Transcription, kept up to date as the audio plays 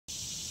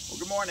Well,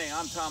 good morning.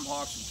 I'm Tom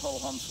Hawks from Total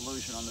Home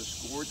Solution on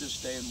this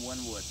gorgeous day in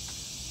Wynnewood.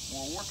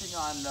 We're working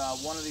on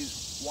one of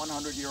these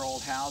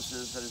 100-year-old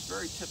houses that is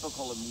very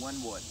typical in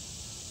Wynnewood.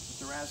 What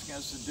they're asking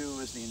us to do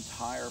is the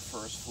entire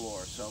first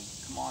floor. So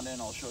come on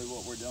in, I'll show you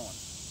what we're doing.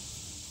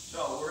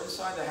 So we're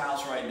inside the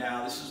house right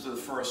now. This is the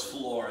first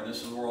floor, and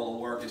this is where all the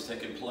work is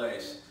taking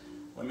place.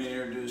 Let me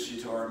introduce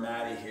you to our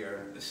Maddie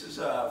here. This is,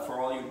 for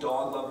all you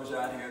dog lovers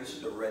out here, this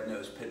is the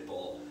red-nosed pit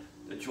bull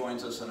that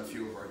joins us on a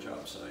few of our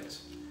job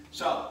sites.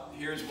 So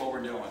here's what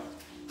we're doing.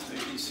 So you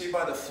can see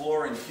by the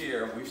floor in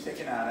here, we've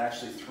taken out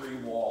actually 3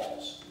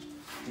 walls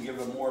to give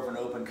it more of an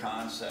open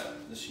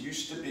concept. This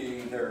used to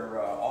be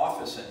their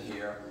office in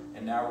here,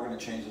 and now we're going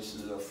to change this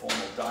into their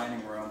formal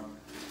dining room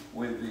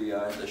with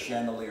the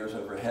chandeliers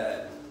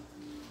overhead.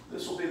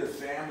 This will be the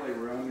family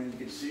room, and you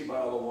can see by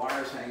all the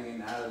wires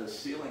hanging out of the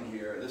ceiling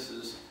here, this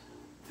is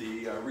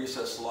the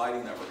recessed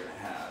lighting that we're going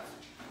to have.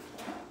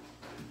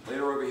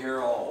 Later over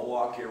here, I'll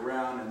walk you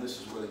around, and this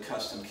is where the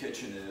custom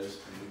kitchen is.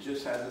 And we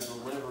just had the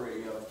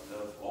delivery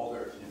of all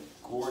their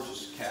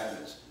gorgeous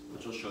cabinets,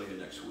 which I'll show you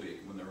next week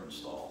when they're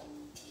installed.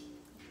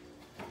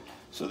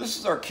 So this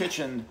is our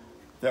kitchen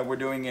that we're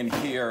doing in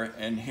here,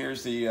 and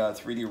here's the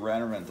 3D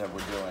rendering that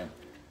we're doing.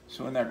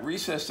 So in that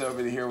recess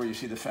over here where you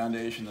see the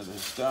foundation of the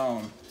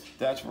stone,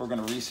 that's where we're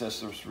going to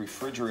recess this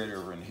refrigerator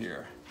over in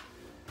here.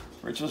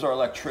 Rich is our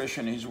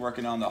electrician. He's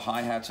working on the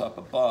hi-hats up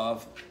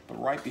above,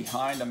 but right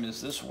behind him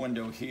is this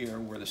window here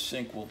where the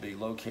sink will be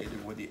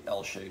located with the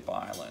L-shaped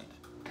island.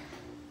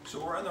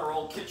 So we're in our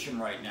old kitchen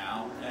right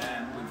now,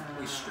 and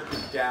we stripped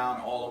it down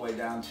all the way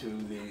down to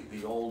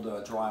the old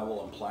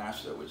drywall and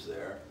plaster that was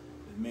there.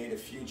 We've made a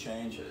few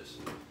changes.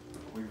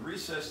 We've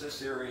recessed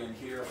this area in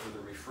here for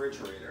the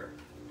refrigerator.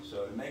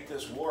 So to make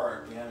this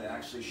work, we had to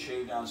actually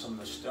shave down some of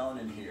the stone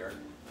in here,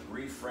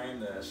 reframe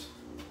this,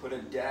 put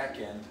a deck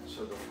in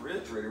so the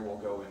refrigerator will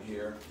go in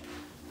here.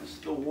 This is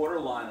the water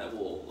line that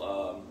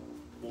will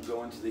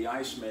go into the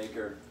ice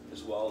maker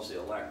as well as the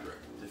electric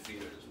to feed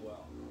it as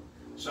well.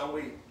 So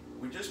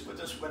we just put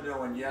this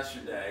window in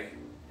yesterday,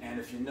 and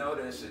if you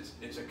notice,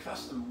 it's a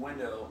custom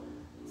window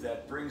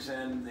that brings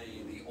in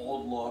the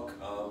old look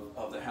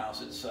of the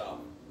house itself.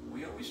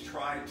 We always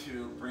try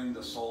to bring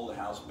the soul of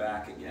the house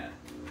back again.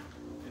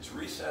 It's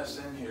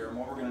recessed in here, and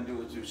what we're going to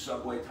do is do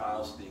subway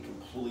tiles to the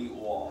complete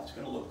wall. It's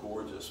going to look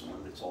gorgeous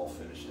when it's all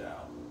finished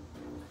out.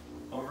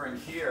 Over in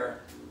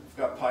here, we've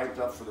got piped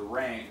up for the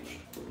range.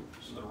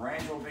 So the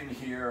range will be in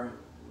here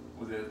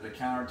with the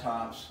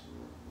countertops.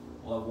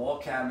 We'll have wall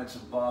cabinets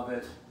above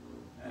it,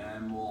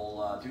 and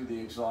we'll do the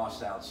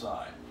exhaust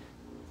outside.